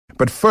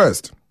But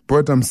first,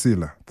 Bota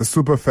Msila, the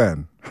super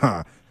fan.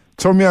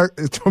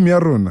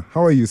 Chomia,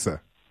 how are you,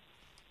 sir?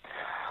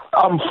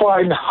 I'm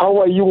fine.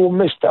 How are you,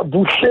 Mr.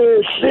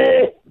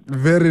 Buhle?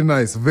 Very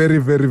nice. Very,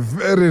 very,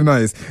 very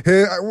nice.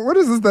 Hey, what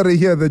is this that I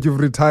hear that you've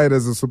retired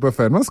as a super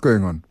fan? What's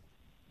going on?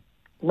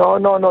 No.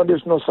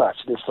 There's no such.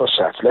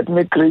 Let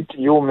me greet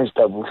you,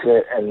 Mr.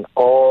 Buhle, and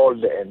all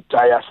the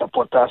entire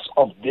supporters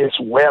of this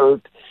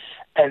world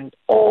and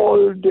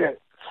all the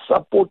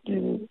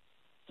supporting,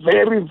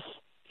 very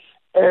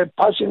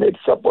passionate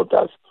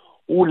supporters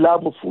who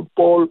love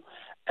football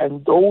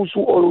and those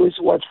who always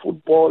watch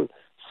football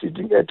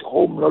sitting at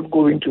home, not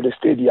going to the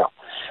stadium.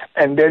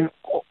 And then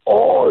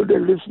all the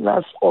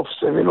listeners of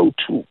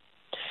 702.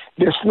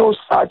 There's no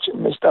such,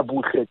 Mr.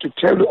 Buhle, to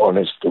tell the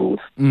honest truth.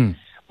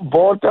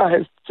 Bota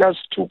has just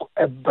took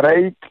a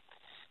break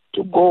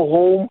to go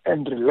home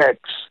and relax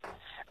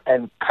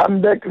and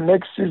come back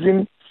next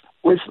season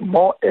with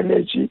more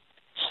energy,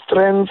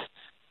 strength,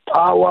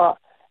 power,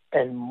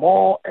 and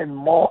more and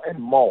more and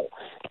more.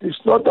 It's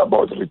not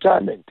about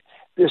retirement.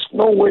 There's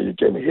no way you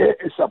can hear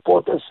a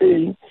supporter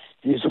saying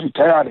he's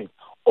retiring.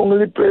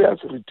 Only players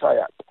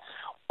retired.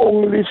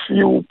 Only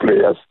few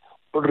players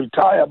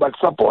retire, but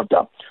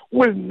supporter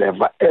will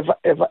never, ever,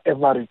 ever,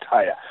 ever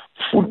retire.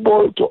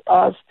 Football to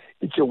us,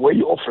 it's a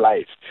way of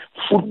life.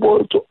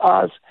 Football to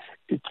us,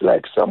 it's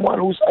like someone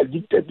who's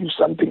addicted to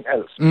something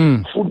else.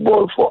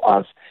 Football for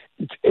us,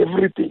 it's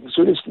everything.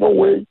 So there's no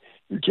way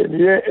you can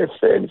hear a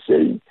fan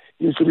saying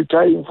he's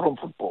retiring from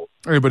football.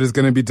 Hey, but it's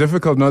going to be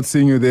difficult not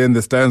seeing you there in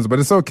the stands, but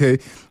it's okay.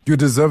 You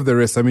deserve the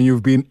rest. I mean,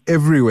 you've been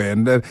everywhere,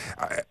 and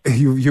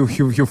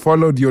you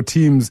followed your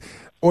teams,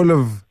 all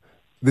of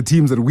the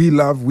teams that we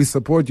love, we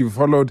support. You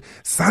followed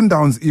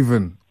Sundowns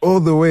even, all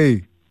the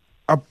way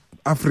up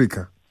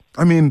Africa.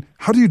 I mean,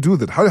 how do you do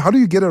that? How do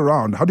you get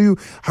around? How do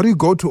you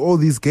go to all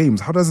these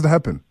games? How does it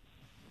happen?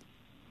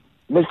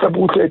 Mr.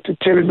 Buhle, to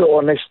tell you the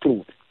honest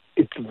truth,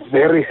 it's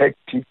very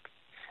hectic.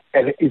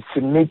 And it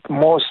needs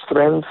more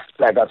strength,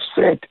 like I've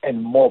said,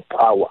 and more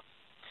power.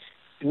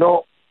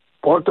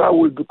 Bota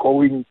will be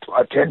going to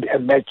attend a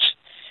match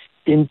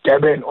in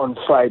Durban on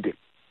Friday.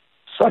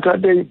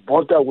 Saturday,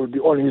 Bota will be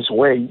on his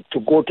way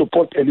to go to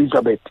Port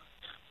Elizabeth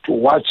to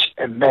watch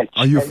a match.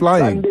 Are you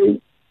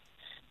flying?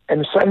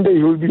 Sunday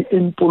he will be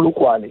in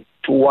Polokwane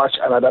to watch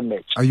another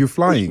match. Are you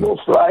flying?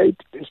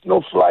 There's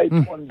no flight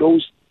on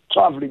those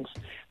travelings.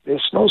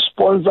 There's no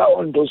sponsor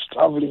on those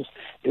travelings.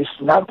 There's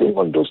nothing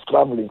on those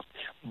travelings.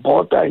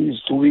 Bota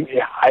is doing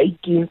a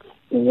hiking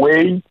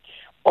way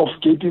of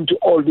getting to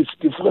all these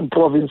different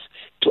provinces,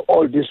 to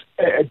all these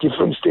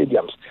different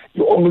stadiums.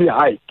 You only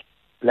hike.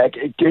 Like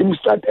a game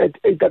start at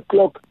 8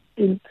 o'clock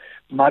in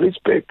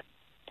Maritzburg,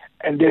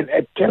 and then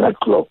at 10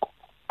 o'clock,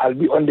 I'll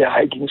be on the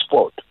hiking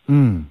spot,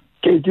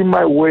 getting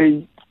my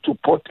way to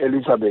Port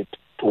Elizabeth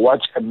to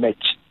watch a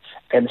match.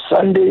 And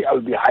Sunday, I'll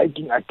be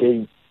hiking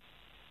again,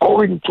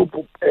 going to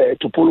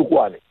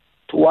Polokwane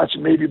to watch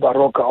maybe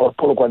Baroka or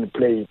Polokwane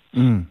play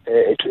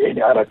to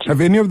any other team. Have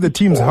any of the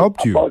teams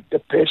helped you? About the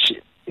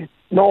passion.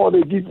 No,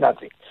 they did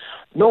nothing.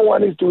 No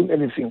one is doing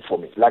anything for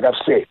me. Like I've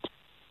said,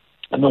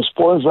 no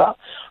sponsor,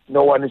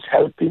 no one is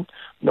helping,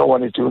 no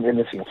one is doing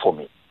anything for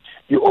me.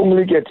 You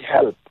only get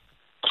help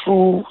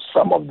through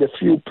some of the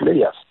few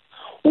players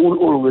who will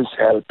always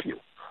help you.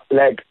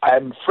 Like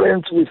I'm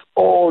friends with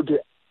all the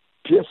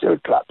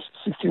PSL clubs,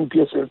 16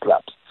 PSL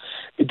clubs.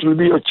 It will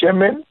be your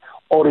chairman,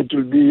 or it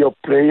will be your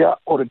player,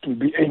 or it will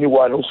be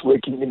anyone who's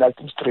working in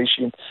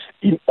administration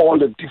in all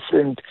the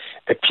different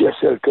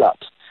PSL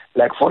clubs.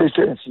 Like, for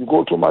instance, you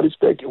go to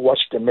Maritzburg, you watch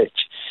the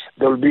match.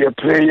 There will be a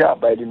player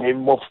by the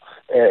name of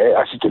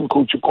assistant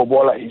coach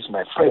Kobola, he's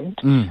my friend,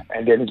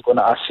 and then he's going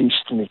to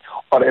assist me.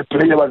 Or a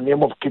player by the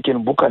name of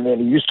Kiken Buchanan,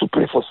 he used to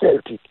play for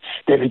Celtic,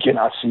 then he can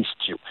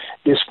assist you.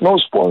 There's no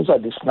sponsor,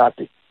 there's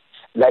nothing.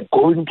 Like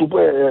going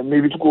to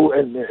maybe to go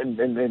and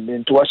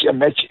to watch a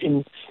match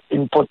in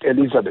Port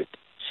Elizabeth,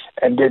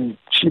 and then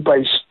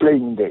Chiba is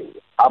playing there.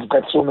 I've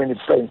got so many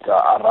friends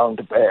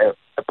around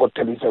Port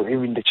Elizabeth.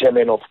 Even the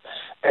chairman of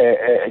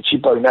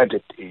Chiba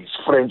United is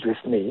friends with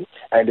me,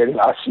 and then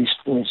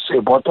assist me. Say,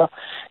 Bota,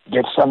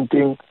 get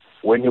something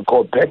when you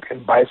go back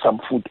and buy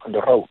some food on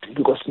the road,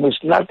 because there's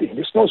nothing.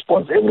 There's no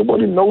sponsor.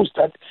 Everybody knows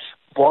that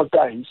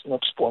Bota is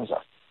not sponsored.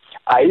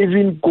 I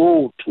even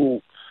go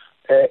to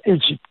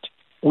Egypt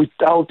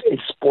without a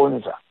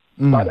sponsor.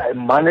 But I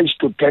managed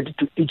to get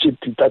to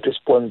Egypt without a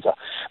sponsor,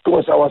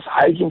 because I was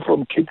hiking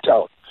from Cape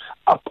Town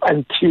up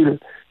until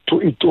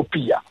to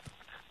Ethiopia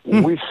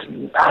with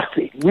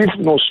nothing, with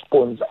no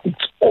sponsor.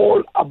 It's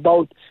all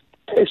about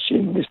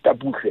passion, Mr.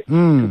 Buche.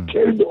 To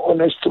tell the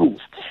honest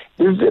truth,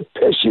 there's a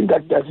passion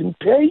that doesn't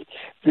pay.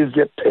 There's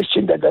a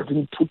passion that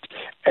doesn't put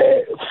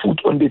food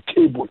on the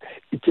table.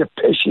 It's a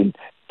passion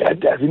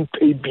that doesn't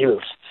pay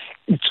bills.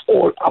 It's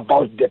all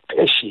about the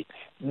passion.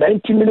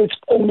 90 minutes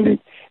only.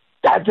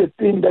 That's the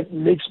thing that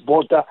makes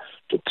Bota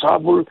to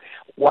travel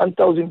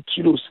 1,000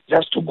 kilos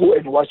just to go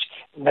and watch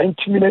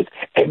 90 minutes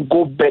and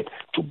go back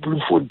to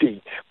Bloemfontein.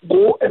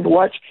 Go and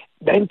watch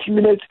 90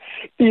 minutes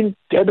in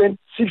Durban,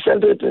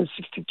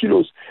 660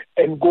 kilos,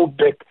 and go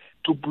back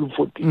to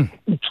Bloemfontein.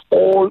 It's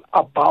all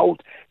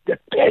about the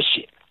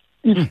passion.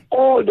 If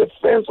all the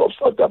fans of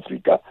South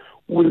Africa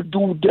will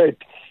do that,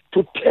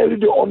 to tell you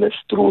the honest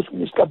truth,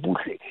 Mr.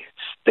 Buhle,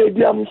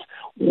 stadiums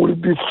will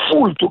be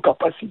full to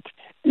capacity.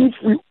 If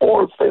we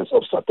all fans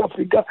of South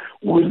Africa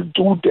will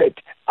do that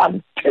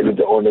and tell you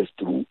the honest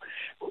truth,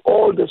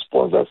 all the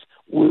sponsors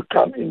will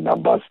come in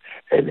numbers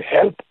and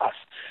help us.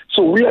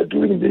 So we are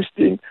doing this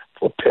thing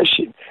for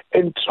passion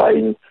and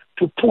trying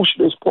to push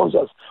the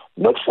sponsors,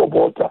 not for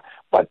Botha,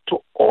 but to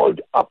all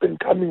the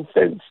up-and-coming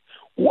fans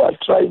who are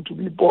trying to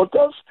be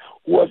Bottas,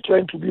 who are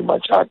trying to be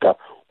Machaka,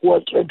 who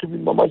are trying to be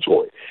Mama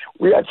Joy.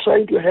 We are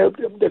trying to help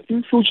them. That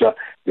in future,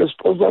 the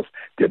sponsors,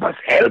 they must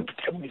help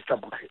them, Mr.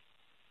 Buhle.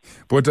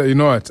 But you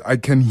know what? I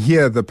can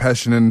hear the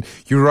passion, and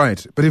you're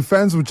right. But if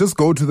fans would just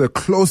go to the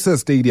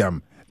closest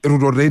stadium, it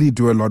would already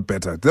do a lot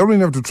better. They don't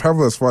even have to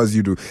travel as far as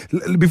you do.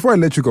 Before I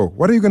let you go,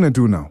 what are you going to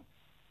do now?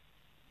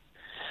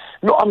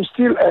 No, I'm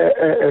still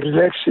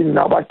relaxing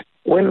now. But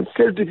when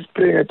Celtic is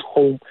playing at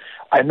home,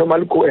 I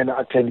normally go and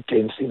attend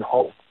games in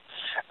home.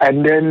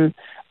 And then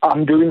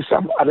I'm doing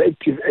some other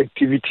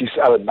activities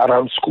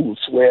around schools,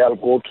 where I'll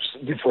go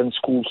to different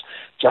schools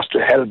just to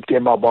help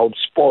them about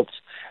sports,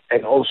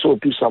 and also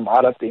do some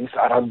other things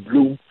around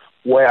Bloom,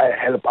 where I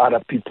help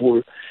other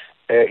people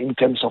in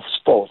terms of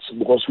sports,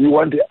 because we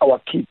want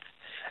our kids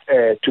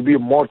to be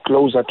more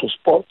closer to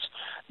sports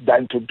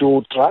than to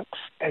do drugs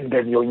and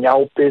then your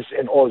nyaupes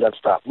and all that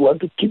stuff. We want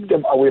to keep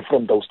them away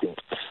from those things.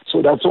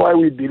 So that's why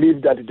we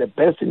believe that the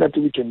best thing that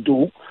we can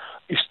do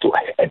is to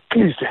at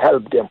least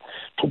help them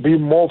to be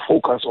more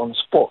focused on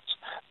sports.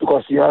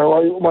 Because, you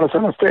know, my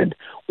friend,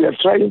 we are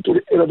trying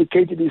to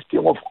eradicate this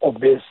thing of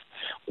obese,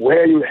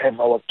 where you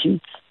have our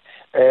kids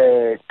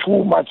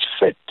too much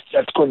fat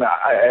that's going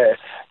to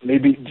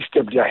maybe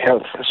disturb their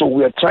health. So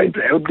we are trying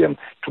to help them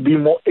to be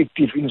more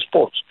active in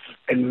sports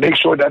and make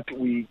sure that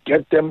we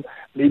get them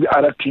maybe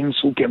other teams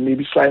who can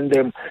maybe sign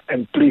them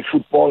and play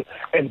football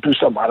and do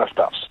some other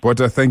stuff.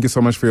 Botha, thank you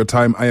so much for your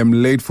time. I am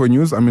late for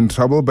news. I'm in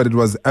trouble, but it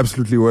was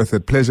absolutely worth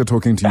it. Pleasure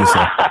talking to you,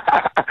 sir.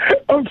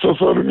 I'm so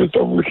sorry, Mr.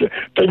 Buhle.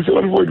 Thanks a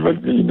lot for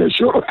inviting me in the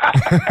show.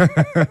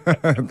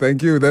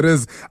 Thank you. That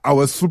is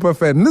our super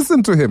fan.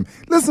 Listen to him.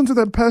 Listen to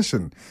that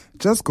passion.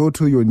 Just go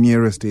to your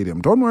nearest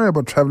stadium. Don't worry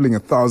about traveling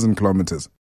 1,000 kilometers.